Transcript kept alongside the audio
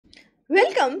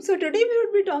Welcome. So today we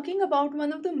would be talking about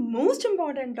one of the most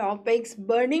important topics,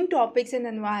 burning topics in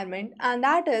environment, and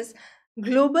that is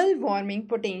global warming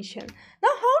potential. Now,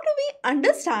 how do we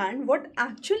understand what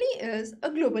actually is a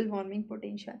global warming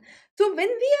potential? So when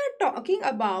we are talking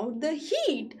about the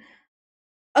heat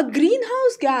a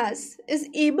greenhouse gas is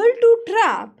able to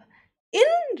trap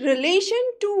in relation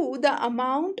to the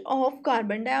amount of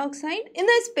carbon dioxide in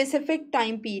a specific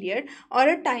time period or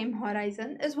a time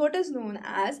horizon is what is known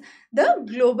as the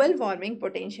global warming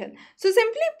potential. So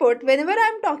simply put, whenever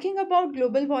I'm talking about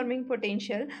global warming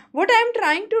potential, what I'm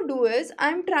trying to do is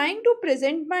I'm trying to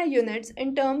present my units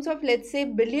in terms of, let's say,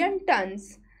 billion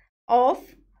tons of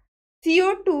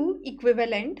CO2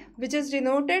 equivalent, which is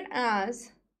denoted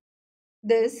as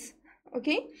this.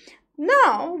 Okay,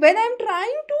 now when I'm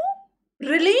trying to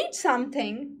relate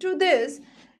something to this,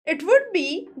 it would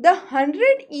be the 100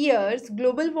 years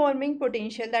global warming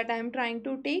potential that I am trying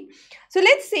to take. So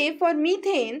let's say for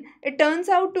methane it turns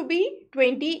out to be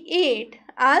 28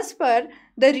 as per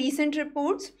the recent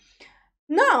reports.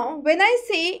 Now when I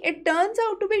say it turns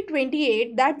out to be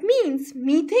 28, that means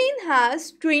methane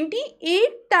has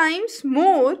 28 times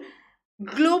more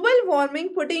global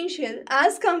warming potential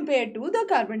as compared to the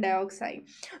carbon dioxide.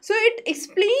 So it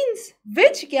explains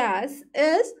which gas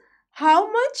is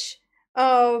how much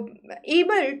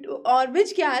able to, or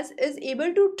which gas is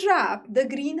able to trap the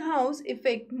greenhouse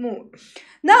effect more.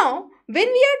 Now when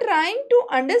we are trying to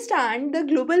understand the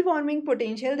global warming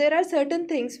potential, there are certain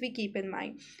things we keep in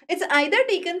mind. It's either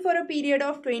taken for a period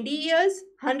of 20 years,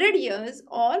 100 years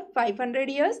or 500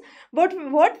 years, but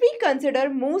what we consider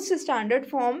most standard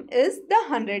form is the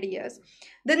 100 years.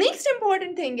 The next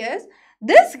important thing is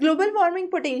this global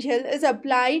warming potential is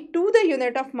applied to the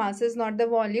unit of masses, not the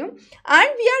volume, and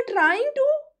we are trying to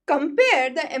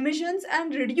compare the emissions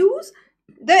and reduce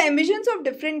the emissions of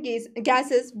different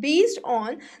gases based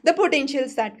on the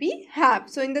potentials that we have.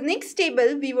 So in the next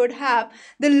table, we would have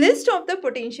the list of the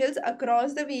potentials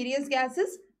across the various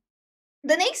gases.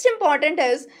 The next important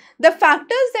is the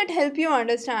factors that help you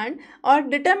understand or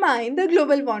determine the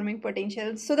global warming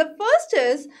potential. So the first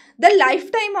is the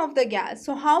lifetime of the gas.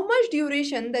 So how much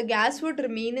duration the gas would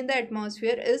remain in the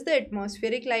atmosphere is the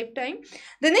atmospheric lifetime.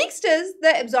 The next is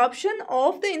the absorption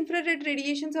of the infrared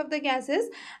radiations of the gases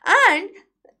and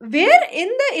where in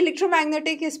the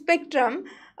electromagnetic spectrum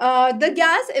the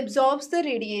gas absorbs the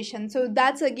radiation. So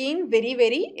that's again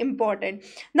very important.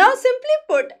 Now simply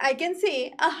put, I can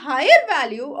say a higher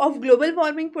value of global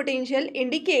warming potential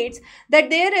indicates that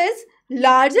there is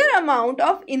larger amount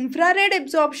of infrared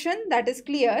absorption, that is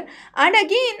clear, and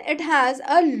again it has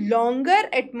a longer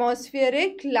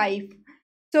atmospheric life.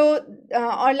 So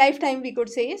or lifetime we could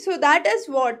say. So that is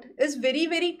what is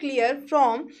very clear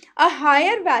from a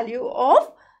higher value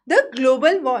of the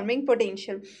global warming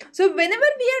potential. So whenever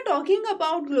we are talking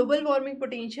about global warming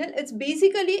potential, it's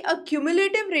basically a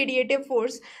cumulative radiative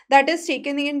force that is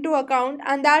taken into account,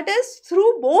 and that is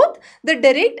through both the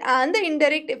direct and the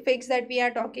indirect effects that we are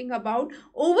talking about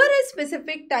over a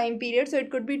specific time period. So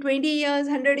it could be 20 years,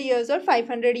 100 years or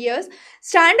 500 years.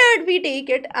 Standard we take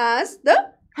it as the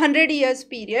 100 years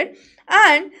period,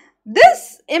 and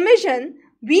this emission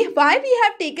why we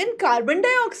have taken carbon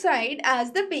dioxide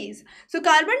as the base. So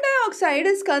carbon dioxide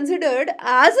is considered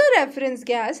as a reference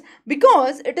gas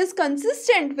because it is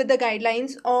consistent with the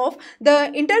guidelines of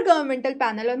the Intergovernmental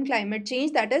Panel on Climate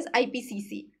Change, that is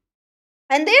IPCC.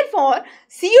 And therefore,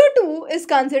 CO2 is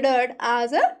considered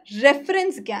as a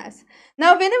reference gas.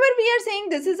 Now, whenever we are saying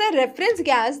this is a reference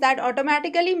gas, that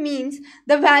automatically means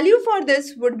the value for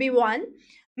this would be 1.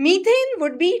 Methane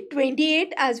would be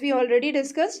 28 as we already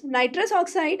discussed. Nitrous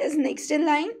oxide is next in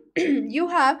line. You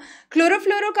have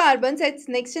chlorofluorocarbons, it's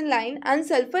next in line, and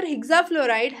sulfur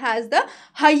hexafluoride has the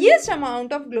highest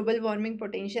amount of global warming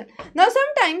potential. Now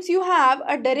sometimes you have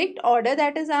a direct order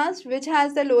that is asked, which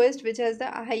has the lowest, which has the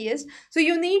highest. So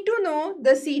you need to know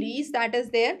the series that is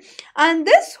there, and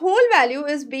this whole value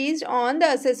is based on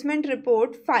the assessment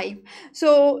report 5.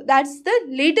 So that's the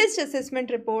latest assessment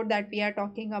report that we are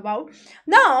talking about.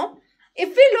 Now if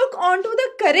we look onto the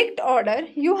correct order,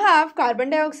 you have carbon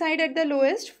dioxide at the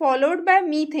lowest, followed by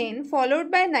methane, followed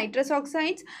by nitrous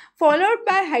oxides, followed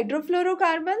by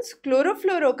hydrofluorocarbons,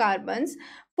 chlorofluorocarbons,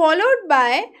 followed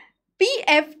by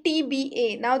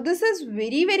PFTBA. Now this is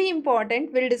very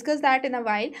important. We'll discuss that in a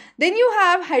while. Then you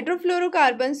have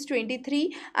hydrofluorocarbons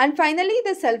 23, and finally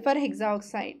the sulfur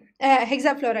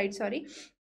hexafluoride. Sorry.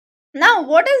 Now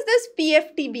what is this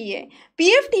PFTBA?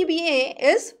 PFTBA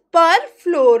is per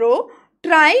fluoro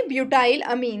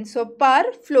tributylamine. So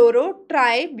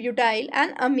perfluorotributyl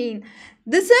and amine.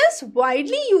 This is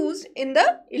widely used in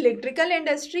the electrical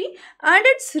industry, and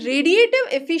its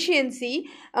radiative efficiency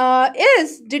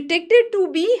is detected to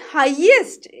be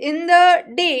highest in the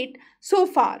date so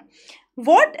far.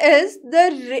 What is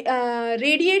the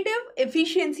radiative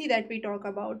efficiency that we talk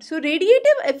about? So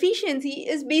radiative efficiency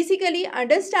is basically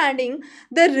understanding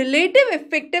the relative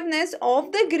effectiveness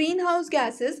of the greenhouse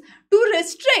gases to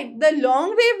restrict the long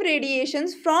wave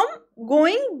radiations from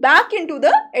going back into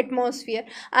the atmosphere,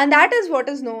 and that is what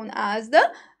is known as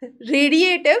the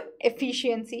radiative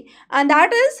efficiency, and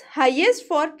that is highest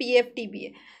for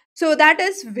PFTBA. So that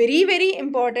is very, very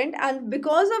important, and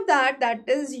because of that, that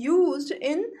is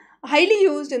highly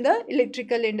used in the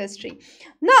electrical industry.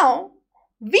 Now,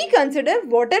 we consider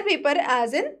water vapor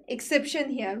as an exception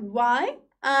here. Why?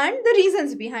 And the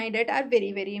reasons behind it are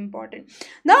very, very important.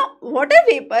 Now, water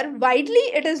vapor, widely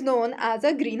it is known as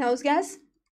a greenhouse gas.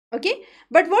 Okay,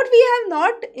 but what we have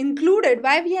not included,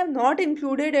 why we have not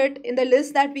included it in the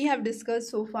list that we have discussed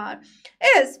so far,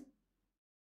 is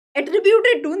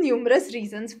attributed to numerous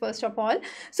reasons. First of all,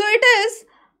 so it is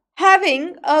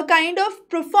having a kind of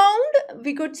profound,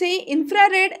 we could say,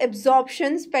 infrared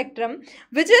absorption spectrum,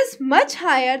 which is much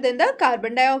higher than the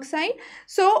carbon dioxide.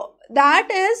 So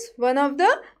that is one of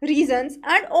the reasons,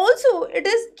 and also it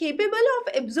is capable of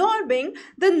absorbing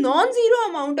the non-zero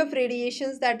amount of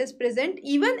radiations that is present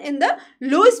even in the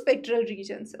low spectral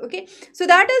regions. Okay, so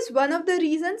that is one of the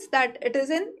reasons that it is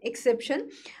an exception.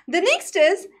 The next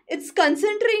is its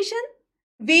concentration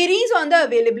varies on the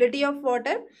availability of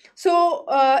water. So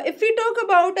if we talk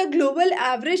about a global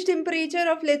average temperature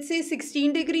of, let's say,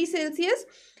 16 degrees Celsius,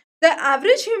 the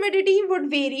average humidity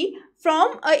would vary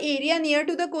from an area near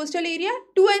to the coastal area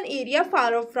to an area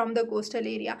far off from the coastal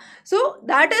area. So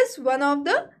that is one of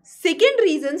the second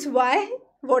reasons why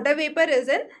water vapor is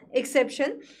an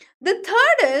exception. The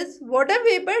third is water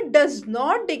vapor does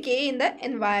not decay in the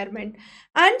environment,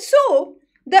 and so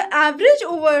the average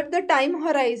over the time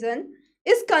horizon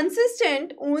is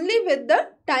consistent only with the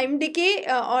time decay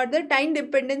or the time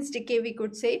dependence decay, we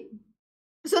could say.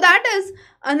 So that is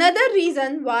another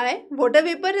reason why water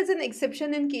vapor is an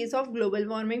exception in case of global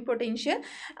warming potential.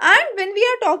 And when we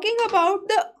are talking about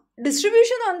the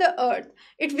distribution on the earth,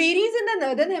 it varies in the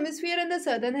northern hemisphere and the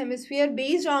southern hemisphere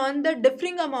based on the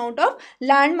differing amount of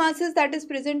land masses that is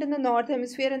present in the north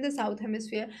hemisphere and the south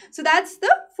hemisphere. So that's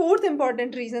the fourth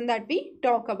important reason that we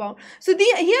talk about. So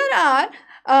here are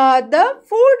the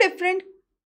four different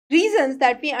reasons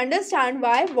that we understand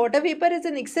why water vapor is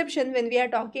an exception when we are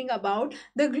talking about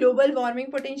the global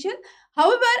warming potential.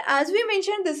 However, as we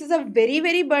mentioned, this is a very,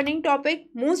 very burning topic.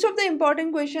 Most of the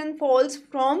important question falls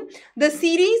from the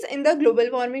series in the global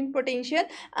warming potential,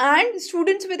 and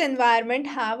students with environment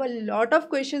have a lot of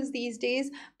questions these days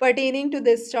pertaining to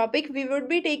this topic. We would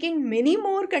be taking many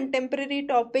more contemporary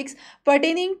topics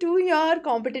pertaining to your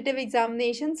competitive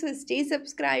examinations. So stay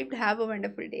subscribed. Have a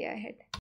wonderful day ahead.